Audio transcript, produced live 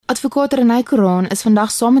Advocate René Koraan is vandag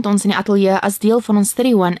saam met ons in die ateljee as deel van ons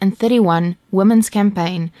 31 in 31 Women's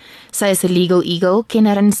Campaign. Sy is 'n legal eagle,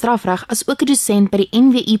 kenner in strafreg, as ook 'n dosent by die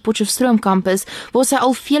NWU Potchefstroom Campus, waar sy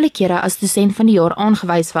al vele kere as dosent van die jaar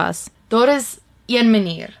aangewys was. Daar is een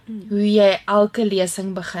manier hoe jy elke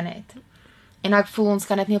lesing begin het. En ek voel ons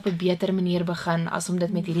kan dit nie op 'n beter manier begin as om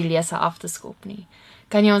dit met hierdie lese af te skop nie.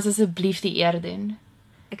 Kan jy ons asseblief die eer doen?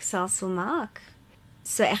 Ek sal so maak.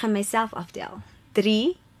 So ek gaan myself aftel.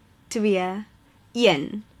 3, 2,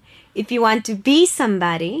 1. If you want to be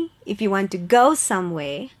somebody, if you want to go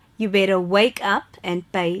somewhere, you better wake up and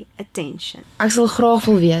pay attention. Ek sal graag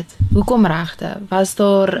wil weet, hoekom regte? Was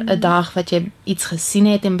daar 'n dag wat jy iets gesien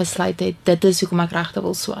het en besluit het, dit is hoekom ek regte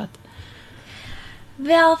wil swat?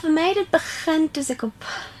 Wel, vir my het dit begin toe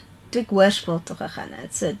ek hoërskool toe gegaan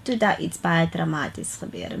het. So toe daar iets baie dramaties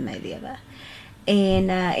gebeur in my lewe. En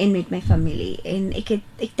met my familie. En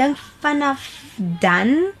ek dink vanaf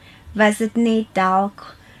dan was dit net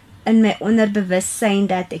dalk in my onderbewussyn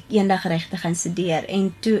dat ek eendag regte gaan studeer.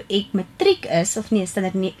 En toe ek matriek is, of nee,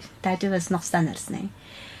 standaard 9, toe was nog standaards, nee.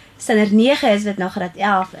 Standaard 9 is wat nou graad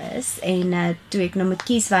 11 is. En toe ek nou moet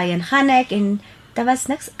kies waarheen gaan ek, en daar was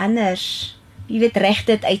niks anders. Jy weet,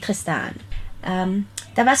 regte het uitgestaan.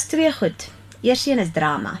 Daar was 2 goed. Eers een is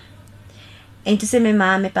drama. En toe sê my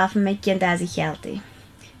ma, my pa van my kind, daar is die geld hê.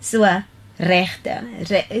 So, regte.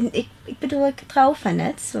 En ek bedoel, ek trou van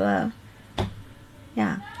dit. So,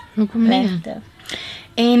 ja, regte.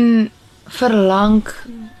 En verlang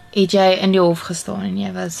het jy in die hof gestaan en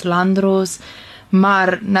jy was landdros,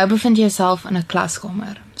 maar nou bevind jy jouself in 'n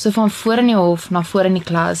klaskamer. So van voor in die hof na voor in die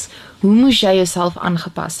klas, hoe moes jy jouself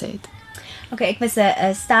aangepas het? Okay, ek was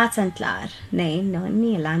 'n staatsaanklaer. Nee, nou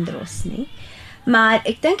nie 'n landdros nie. Maar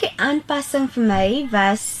ek dink die aanpassing vir my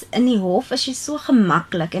was in die hof is jy so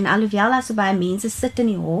gemaklik, en alhoewel daar so baie mense sit in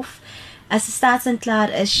die hof, as 'n staatsaanklaer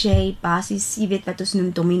is jy basies, jy weet wat ons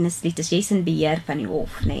noem dominus litis, jy's in beheer van die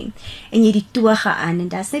hof, nee. En jy die toga aan, en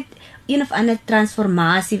daar's net een of ander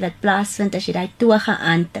transformasie wat plaasvind as jy daai toga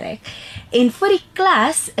aantrek. En vir die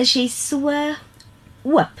klas is jy so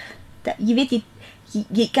oop. Jy weet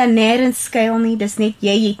jy kan nêrens skuil nie, dis net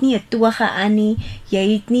jy het nie 'n toga aan nie,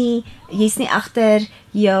 jy's nie agter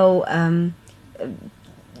jou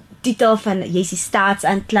titel van jy's die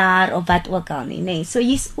staatsaanklaer of wat ook al nie, nee. So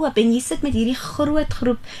jy's oop en jy sit met hierdie groot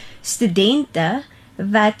groep studente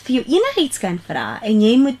wat vir jou enigiets kan vra en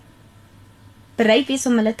jy moet bereid wees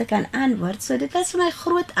om hulle te kan antwoord. So dit was vir my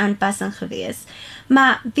groot aanpassing geweest.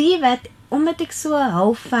 Maar wie wat, omdat ek so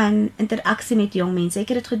hou van interaksie met jong mense, ek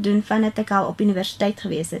het dit gedoen vandat ek al op universiteit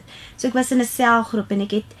gewees het. So ek was in 'n selgroep en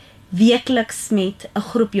ek het weekliks met 'n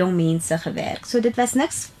groep jong mense gewerk. So dit was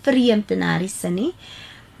niks vreemd in daardie sin nie.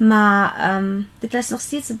 Maar dit was nog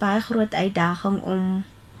steeds 'n baie groot uitdaging om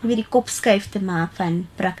weer die kop skuif te maak van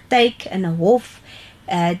praktyk in 'n hof,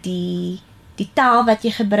 die taal wat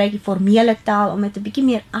jy gebruik, die formele taal, om dit 'n bietjie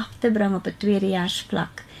meer af te bring op 'n tweedejaars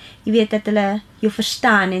vlak. Jy weet dat hulle jou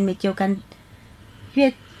verstaan en met jou kan, jy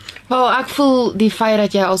weet. Wel, ek voel die feit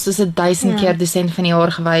dat jy al soos 1000 keer dosent van die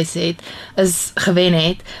jaar gewen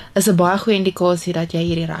het, is 'n baie goeie indikasie dat jy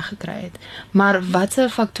hierdie reg gekry het. Maar watse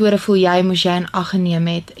faktore voel jy moes jy in ag geneem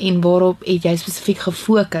het en waarop het jy spesifiek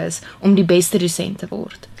gefokus om die beste dosent te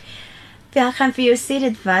word? Ja, ek gaan vir jou sê,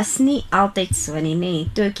 dit was nie altyd so nie, nee.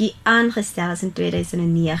 Toe ek hier aangestel is in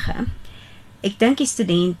 2009, ek dink die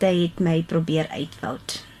studente het my probeer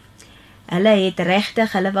uitfout. Hulle het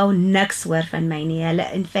regtig, hulle wou niks hoor van my nie. Hulle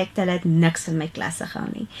het niks van my klasse gehou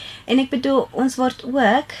nie. En ek bedoel, ons word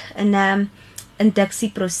ook in 'n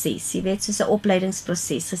induksieproses, jy weet, soos 'n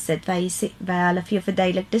opleidingsproses gesit, waar hulle vir jou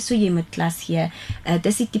verduidelik, dis hoe jy moet klas gee,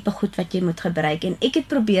 dis die tipe goed wat jy moet gebruik, en ek het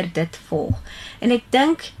probeer dit volg. En ek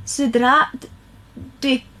dink,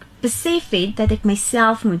 toe ek besef het dat ek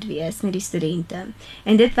myself moet wees met die studente,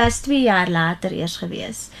 en dit was 2 jaar later eers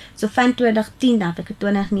gewees, so van 2010 af, ek het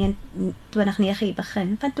 2009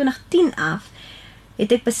 begin, van 2010 af,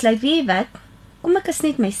 het ek besluit, weet jy wat, kom ek is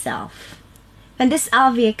net myself, want dis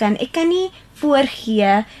al wie ek kan nie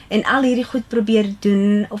voorgee, en al hierdie goed probeer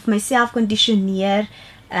doen, of myself conditioneer,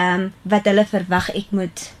 wat hulle verwag ek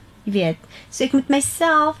moet, jy weet, so ek moet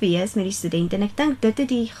myself wees met die studente, en ek dink dit het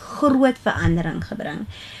die groot verandering gebring.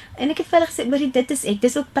 En ek het vir hulle gesê, maar dit is ek,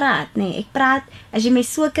 dis ook praat, nee, ek praat, as jy my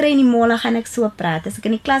so kry in die molle, gaan ek so praat, as ek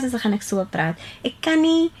in die klas is, gaan ek so praat, ek kan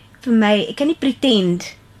nie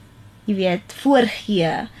pretend, jy weet,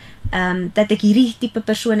 voorgee, dat ek hierdie tipe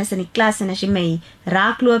persoon is in die klas, en as jy my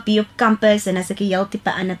raakloop hier op campus, en as ek 'n heel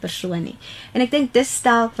tipe ander persoon nie. En ek dink dis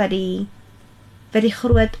dalk wat die wat die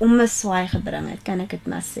groot ommeswaai gebring het, kan ek dit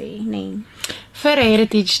maar sê, nee. Vir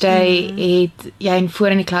Heritage Day het jy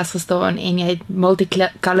voor in die klas gestaan en jy het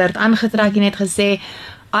multicolored aangetrek en het gesê,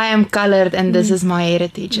 I am colored and this is my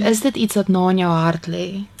heritage. Is dit iets wat na in jou hart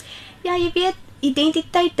lê? Ja, jy weet,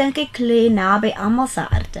 identiteit dink ek lê naby almal se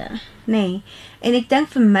harte, nee. En ek dink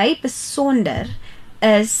vir my besonder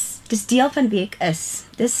dis deel van wie ek is.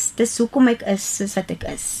 Dis hoekom ek is soos wat ek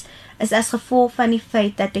is as gevolg van die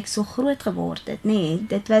feit dat ek so groot geword het, nee.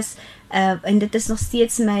 Dit was en dit is nog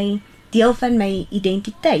steeds deel van my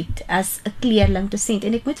identiteit as 'n kleerling dosent.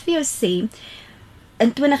 En ek moet vir jou sê,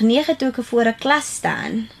 in 2009 toe ek voor 'n klas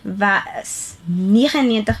staan, was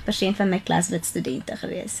 99% van my klas wit studente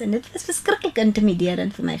gewees. En dit was verskriklik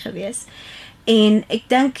intimiderend vir my gewees. En ek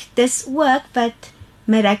dink dis ook wat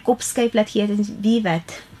my daai kop skuif laat gee, en wie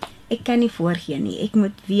wat, ek kan nie voorgee nie. Ek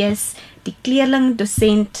moet wees die kleerling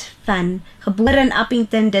dosent van gebore in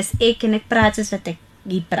Appington, dis ek en ek praat soos wat ek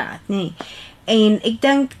hier praat, nee. En ek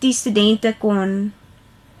dink die studente kon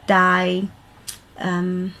daai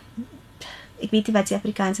ek weet nie wat die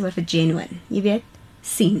Afrikaanse woord vir genuine, jy weet,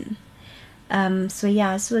 sien. So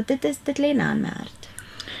dit lê na aan my hart.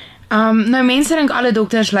 Nou mense dink alle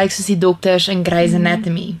dokters lyk soos die dokters in Grey's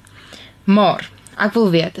Anatomy. Maar ek wil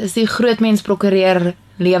weet, is die grootmens prokureur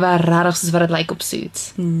lewe regtig soos wat dit lyk op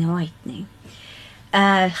Suits? Nooit nie.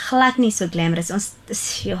 Glad nie so glamorous. Ons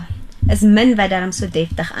is min wat daarom so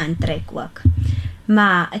deftig aantrek ook.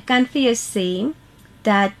 Maar ek kan vir jou sê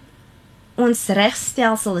dat ons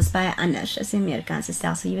regstelsel is baie anders as die Amerikaanse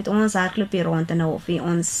stelsel. Jy weet, ons hardloop hier rond in 'n hofie,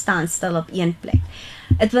 ons staan stil op een plek.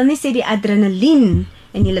 Dit wil nie sê die adrenalien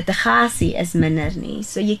en die litigasie is minder nie.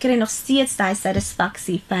 So jy kry nog steeds daai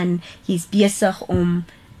satisfaksie van jy's besig om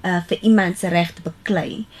vir iemand se reg te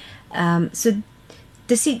beklei. So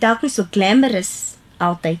dis dalk nie so glamorous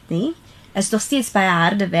altyd nie. Is nog steeds baie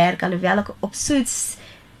harde werk, alhoewel ek op Suits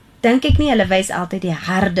dink ek nie hulle wys altyd die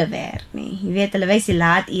harde werk nie. Jy weet, hulle wys die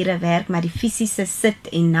laat ure werk, maar die fisiese sit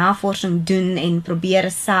en navorsing doen en probeer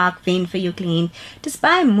 'n saak wen vir jou kliënt, dis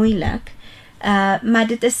baie moeilik. Maar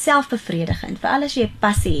dit is selfbevredigend, veral as jy 'n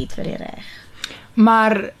passie het vir die reg.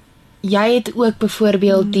 Maar jy het ook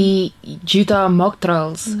byvoorbeeld die Utah mock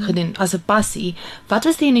trials gedoen as 'n passie. Wat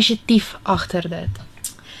was die inisiatief agter dit?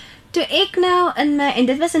 Toe ek nou en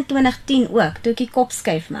dit was in 2010 ook, toe ek die kop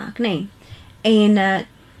skuif maak, nee. En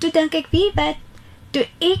toe dink ek, wie wat, toe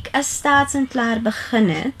ek as staatsanklaer begin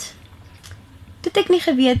het, toe het ek nie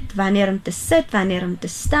geweet wanneer om te sit, wanneer om te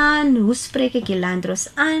staan, hoe spreek ek die landdros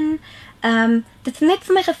aan. Dit het net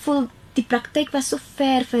vir my gevoel, die praktyk was so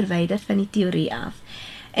ver verwyderd van die teorie af.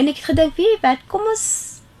 En ek het gedink, wie wat, kom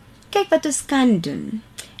ons kyk wat ons kan doen.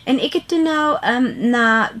 En ek het toe nou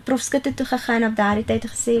na Prof Skutte toe gegaan op daardie tyd en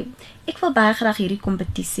gesê, ek wil baie graag hierdie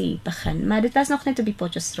kompetisie begin, maar dit was nog net op die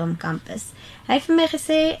Potchefstroom Campus. Hy het vir my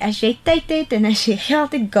gesê, as jy tyd het en as jy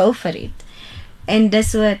geld het, go for it. En dis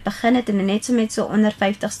so het begin het, en net so met so onder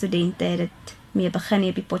 50 studente het het mee begin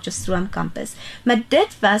op die Potchefstroom Campus. Maar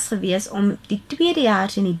dit was gewees om die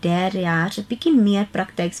tweedejaars en die derdejaars 'n bietjie meer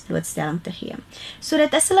praktyksblootstelling te gee.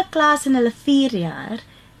 Sodat as hulle klaar in hulle 4 jaar,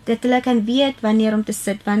 dat hulle kan weet wanneer om te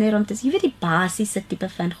sit, wanneer om te, jy weet die basiese tipe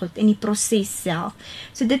van goed en die proses self.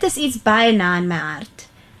 So dit is iets baie na in my hart.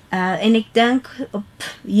 En ek dink op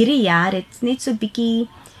hierdie jaar het net so bietjie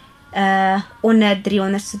onder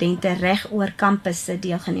 300 studente reg oor kampus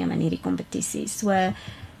deelgeneem aan hierdie kompetisie. So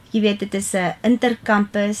jy weet, dit is 'n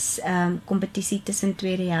intercampus kompetisie tussen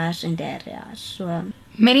tweedejaars en derdejaars. So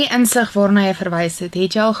met die insig waarna jy verwys het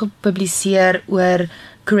jy al gepubliseer oor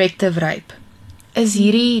corrective rape. Is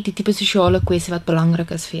hierdie die tipe sosiale kwessie wat belangrik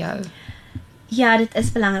is vir jou? Ja, dit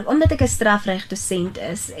is belangrik, omdat ek 'n strafregdosent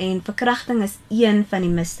is en verkrachting is een van die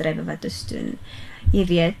misdrywe wat ons doen. Jy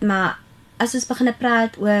weet, maar as ons begin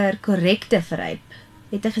praat oor corrective rape,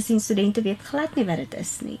 het ek gesien studente weet glad nie wat dit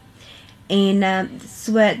is nie. En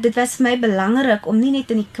so dit was vir my belangrik om nie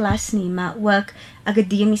net in die klas nie, maar ook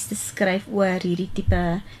akademies te skryf oor hierdie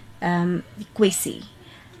tipe kwessie.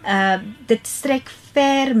 Dit strek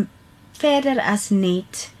verder as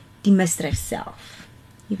net die misdryf self.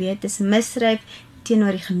 Jy weet, dit is 'n misdryf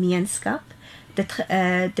teenoor die gemeenskap.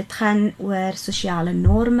 Dit gaan oor sosiale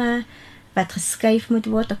norme wat geskuif moet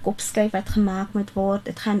word, 'n kopskuif wat gemaak moet word.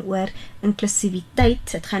 Dit gaan oor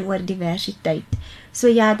inklusiwiteit, dit gaan oor diversiteit. So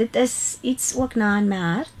ja, dit is iets ook na in my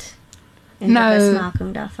hart. En nou, die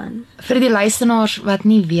besmaking daarvan. Vir die luisteraars wat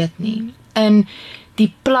nie weet nie, in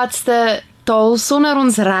die platste taal sonder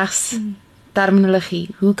ons regs terminologie,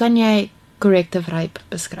 hoe kan jy corrective rape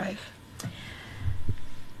beskryf?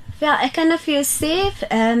 Ja, ek kan nou vir jou sê,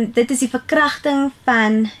 dit is die verkrachting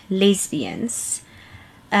van lesbians.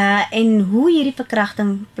 En hoe hierdie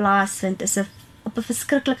verkrachting plaasvind is 'n op 'n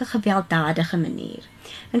verskriklike gewelddadige manier.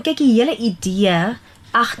 En kyk, die hele idee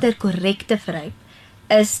agter korrekte vryp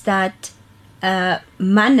is dat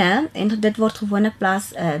manne, en dit word gewoonlik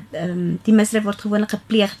die misdrijf word gewoonlik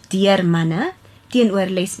gepleeg deur manne teenoor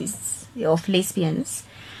lesbians.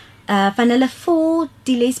 Van hulle voel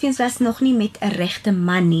die lesbians was nog nie met 'n regte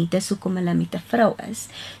man nie, dis hoekom hulle met 'n vrou is.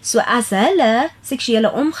 So as hulle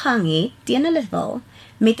seksuele omgang het teen hulle wil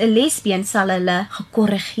met 'n lesbien, sal hulle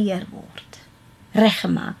gekorrigeer word,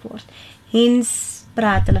 reggemaak word. Hens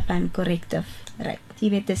praat hulle van corrective rape. Jy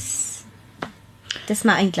weet, dis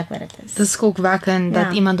maar eintlik wat dit is. Dit is skokwekkend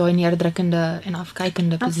dat iemand daai neerdrukkende en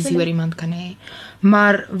afkykende posisie oor iemand kan hê.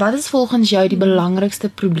 Maar wat is volgens jou die belangrikste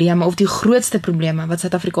probleme of die grootste probleme wat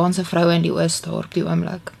Suid-Afrikaanse vroue in die oos staar op die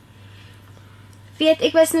oomblik? Weet,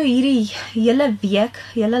 ek was nou hierdie hele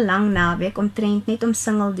lang naweek omtrent net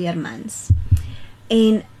omsingel deur mans.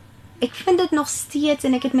 En ek vind dit nog steeds,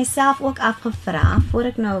 en ek het myself ook afgevra, voor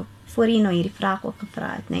jy nou hierdie vraag ook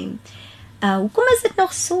gevra het, nee. Hoekom is dit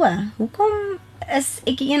nog so? Hoekom is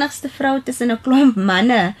ek die enigste vrou tussen 'n klomp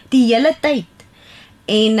manne die hele tyd?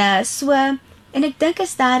 En ek dink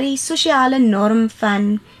is daar die sosiale norm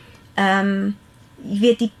van, jy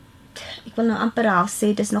weet, ek wil nou amper half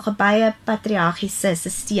sê, dis nog 'n baie patriargiese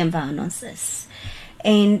stelsel waarin ons is.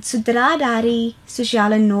 En sodra daardie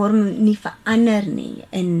sosiale norm nie verander nie,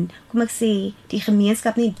 en kom ek sê, die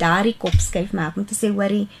gemeenskap nie daardie kop skuif maak, om te sê,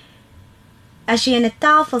 hoorie, as jy in 'n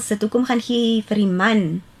tafel sit, hoekom gaan jy vir die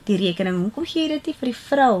man die rekening, hoekom gee jy dit nie vir die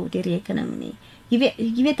vrou die rekening nie?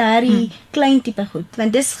 Jy weet daardie klein tipe goed,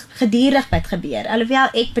 want dis gedurig wat gebeur. Alhoewel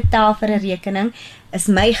ek betaal vir 'n rekening, is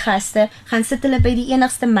my gaste, gaan sit hulle by die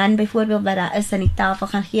enigste man, byvoorbeeld wat daar is aan die tafel,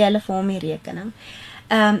 gaan gee hulle vir hom die rekening.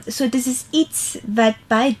 So dis is iets wat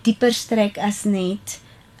baie dieper strek as net,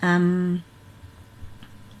 kom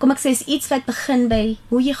ek sê, is iets wat begin by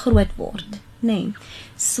hoe jy groot word, nee.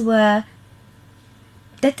 So,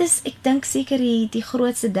 dit is, ek dink seker die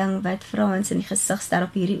grootste ding wat vrouens in die gesig staar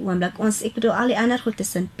op hierdie oomblik. Ek bedoel, al die ander goed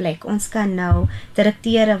is in plek. Ons kan nou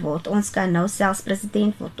direkteure word, ons kan nou selfs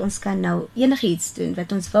president word, ons kan nou enigiets doen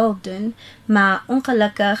wat ons wil doen, maar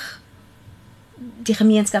ongelukkig die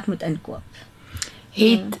gemeenskap moet inkoop.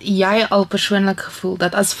 Het jy al persoonlik gevoel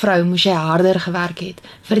dat as vrou moes jy harder gewerk het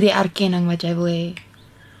vir die erkenning wat jy wil hê?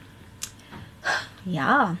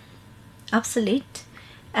 Ja, absoluut.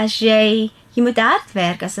 Jy moet hard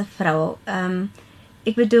werk as 'n vrou.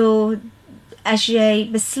 Ek bedoel, as jy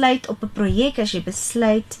besluit op 'n projek, as jy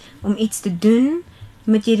besluit om iets te doen,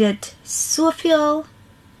 moet jy dit soveel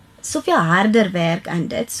harder werk aan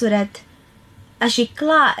dit, sodat as jy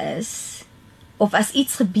klaar is, of as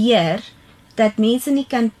iets gebeur, dat mense nie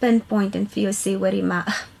kan pinpoint en vir jou sê, hoorie,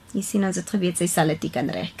 maar jy sien ons het geweet, sy sal dit nie kan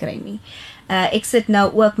regkry nie. Ek sit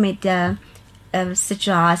nou ook met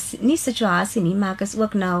situasie nie, maar ek is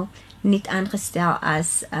ook nou niet aangestel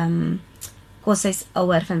as koshuis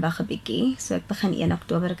ouer van wag 'n bietjie. So ek begin 1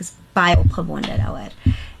 Oktober, ek is baie opgewonde daaroor.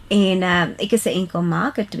 En ek is 'n enkel ma,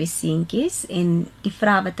 ek het 2 seentjies, en die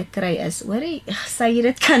vraag wat ek kry is, hoorie, sal jy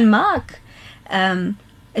dit kan maak?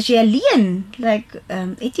 Is jy alleen?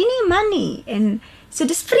 Het jy nie 'n man nie? En so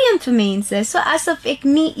dis vreemd vir mense, so asof ek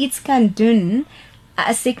nie iets kan doen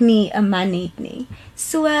as ek nie 'n man het nie.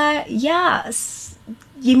 So ja,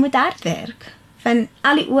 jy moet hard werk. Van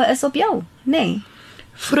al die oë is op jou, nee.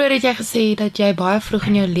 Vroeger het jy gesê dat jy baie vroeg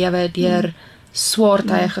in jou lewe deur swaar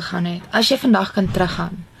tye gegaan het. As jy vandag kan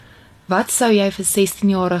teruggaan, wat sou jy vir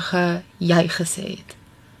 16-jarige jy gesê het?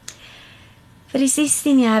 Vir die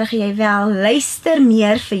 16-jarige jy wel, luister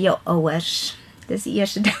meer vir jou ouers. Dis die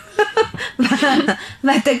eerste ding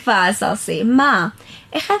wat ek vir haar sal sê. Maar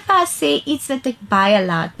ek gaan vir haar sê iets wat ek baie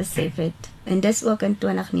laat besef het. En dis ook in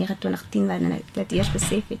 2009, 2010 wanneer ek dit eers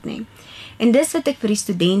besef het, nee. En dis wat ek vir die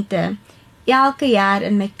studente elke jaar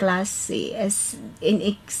in my klas sê, en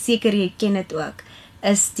ek seker jy ken dit ook,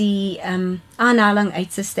 is die aanhaling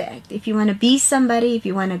uit Sister Act. If you want to be somebody, if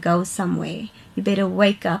you want to go somewhere, you better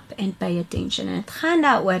wake up and pay attention. En het gaan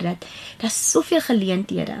daaroor dat daar soveel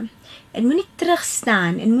geleenthede. En moenie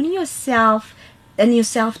terugstaan en moenie in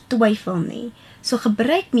jouself twyfel nie. So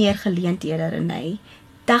gebruik meer geleenthede, René.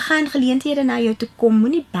 Daar gaan geleenthede na jou toe kom,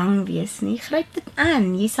 moenie bang wees nie. Gryp dit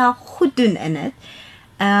aan. Jy sal goed doen in dit.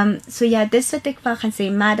 So ja, dis wat ek van gaan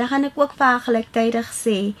sê, maar dan gaan ek ook vir haar gelyktydig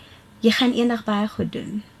sê, jy gaan eendag baie goed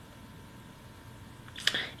doen.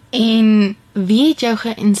 En wie het jou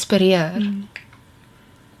geïnspireer?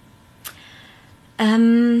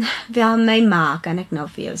 Wel, my ma, kan ek nou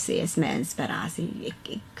vir jou sê, is my inspirasie.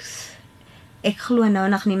 Ek glo nou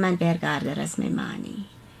nog niemand werk harder as my ma nie.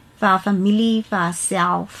 Vir haar familie, vir haar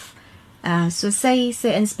self, So sy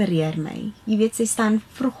inspireer my. Jy weet, sy staan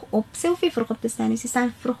vroeg op, sy hoef nie vroeg op te staan nie, sy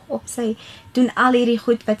staan vroeg op, sy doen al hierdie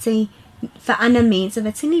goed wat sy vir ander mense,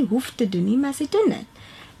 wat sy nie hoef te doen nie, maar sy doen dit.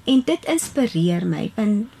 En dit inspireer my,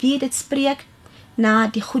 want wie dit spreek na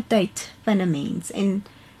die goedheid van 'n mens. En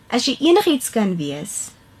as jy enigiets kan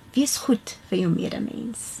wees goed vir jou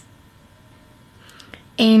medemens.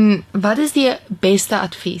 En wat is die beste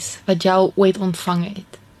advies wat jy ooit ontvang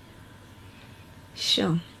het?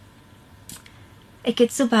 Sjoe. Ek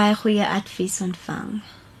het so baie goeie advies ontvang.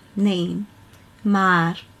 Nee,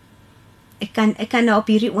 maar ek kan nou op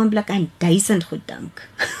hierdie oomblik aan 1000 goed dink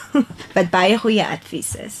wat baie goeie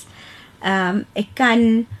advies is. Ek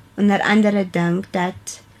kan onder andere dink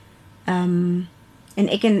dat en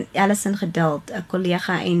ek en Alison Geduld, 'n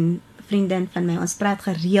kollega en vriendin van my, ons praat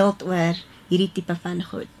gereeld oor hierdie tipe van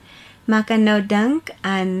goed. Maar ek kan nou dink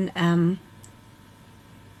aan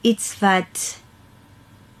iets wat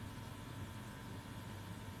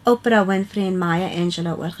Oprah Winfrey en Maya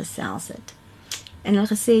Angelou oorgesels het. En hulle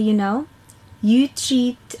gesê,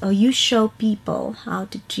 you show people how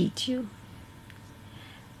to treat you.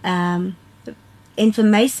 En vir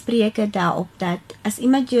my spreek dit daarop dat as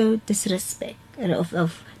iemand jou disrespect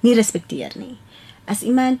of nie respekteer nie, as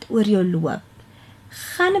iemand oor jou loop,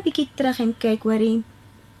 gaan 'n bietjie terug en kyk hoorie,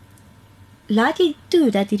 laat jy toe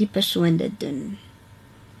dat hierdie persoon dit doen.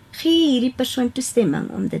 Gee hierdie persoon toestemming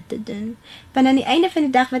om dit te doen. Want aan die einde van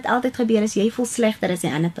die dag wat altyd gebeur is, jy voel slegter as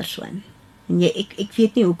die ander persoon. En ek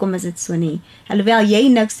weet nie hoekom is dit so nie. Alhoewel jy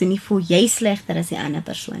niks doen nie, voel jy slegter as die ander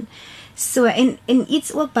persoon. So, en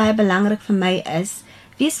iets ook baie belangrik vir my is,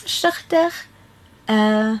 wees versigtig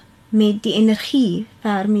met die energie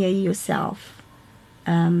waarmee jy jouself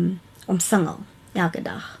omsingel elke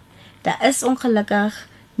dag. Daar is ongelukkig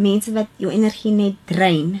mense wat jou energie net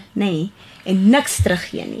drein, en niks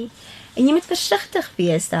teruggee nie. En jy moet versigtig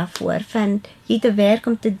wees daarvoor, want jy het 'n werk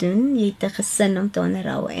om te doen, jy het 'n gesin om te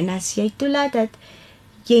onderhou, en as jy toelaat dat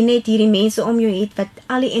jy net hierdie mense om jou het wat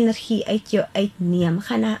al die energie uit jou uitneem,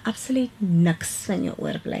 gaan daar absoluut niks van jou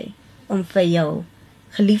oorbly om vir jou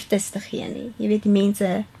geliefdes te gee nie. Jy weet die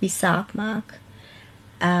mense wie saak maak.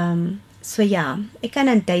 So ja, ek kan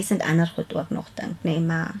aan 1000 ander goed ook nog dink,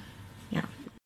 maar